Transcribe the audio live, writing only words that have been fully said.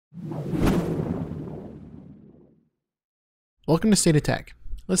Welcome to State of Tech.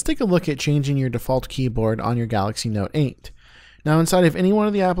 Let's take a look at changing your default keyboard on your Galaxy Note 8. Now inside of any one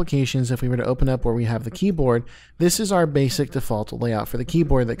of the applications, if we were to open up where we have the keyboard, this is our basic default layout for the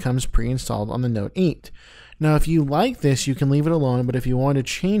keyboard that comes pre-installed on the Note 8. Now if you like this, you can leave it alone, but if you want to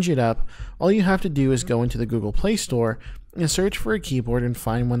change it up, all you have to do is go into the Google Play Store and search for a keyboard and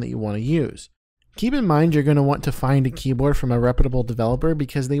find one that you want to use. Keep in mind you're going to want to find a keyboard from a reputable developer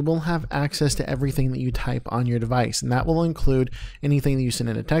because they will have access to everything that you type on your device, and that will include anything that you send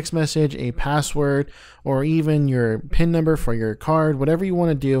in a text message, a password, or even your PIN number for your card. Whatever you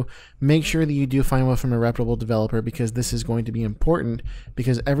want to do, make sure that you do find one from a reputable developer because this is going to be important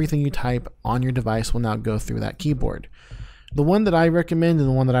because everything you type on your device will now go through that keyboard. The one that I recommend and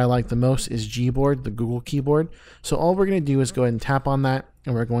the one that I like the most is Gboard, the Google keyboard. So all we're going to do is go ahead and tap on that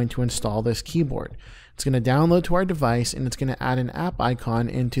and we're going to install this keyboard. It's going to download to our device and it's going to add an app icon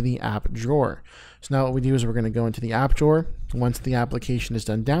into the app drawer. So now what we do is we're going to go into the app drawer. Once the application is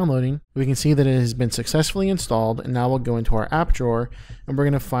done downloading, we can see that it has been successfully installed, and now we'll go into our app drawer and we're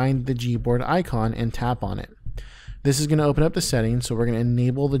going to find the Gboard icon and tap on it. This is going to open up the settings, so we're going to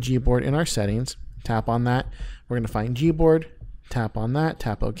enable the Gboard in our settings. Tap on that. We're going to find Gboard, tap on that,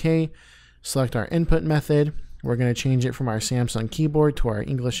 tap OK, select our input method. We're going to change it from our Samsung keyboard to our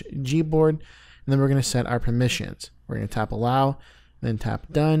English Gboard, and then we're going to set our permissions. We're going to tap Allow, then tap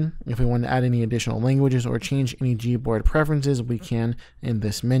Done. If we want to add any additional languages or change any Gboard preferences, we can in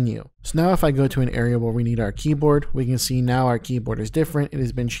this menu. So now if I go to an area where we need our keyboard, we can see now our keyboard is different. It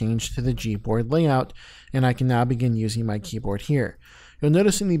has been changed to the Gboard layout, and I can now begin using my keyboard here. You'll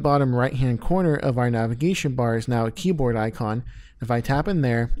notice in the bottom right hand corner of our navigation bar is now a keyboard icon. If I tap in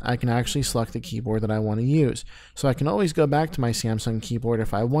there, I can actually select the keyboard that I want to use. So I can always go back to my Samsung keyboard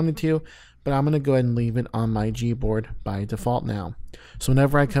if I wanted to, but I'm going to go ahead and leave it on my Gboard by default now. So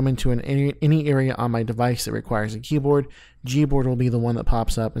whenever I come into any area on my device that requires a keyboard, Gboard will be the one that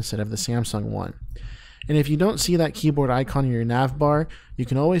pops up instead of the Samsung one. And if you don't see that keyboard icon in your nav bar, you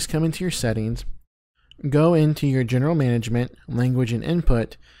can always come into your settings, go into your general management, language and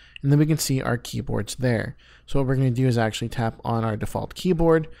input, and then we can see our keyboards there. So what we're going to do is actually tap on our default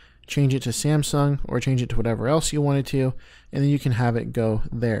keyboard, change it to Samsung or change it to whatever else you wanted to, and then you can have it go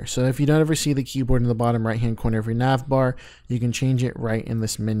there. So if you don't ever see the keyboard in the bottom right hand corner of your nav bar, you can change it right in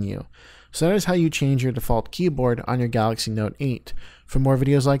this menu. So that is how you change your default keyboard on your Galaxy Note 8. For more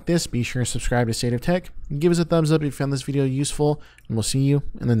videos like this, be sure to subscribe to State of Tech, give us a thumbs up if you found this video useful, and we'll see you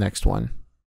in the next one.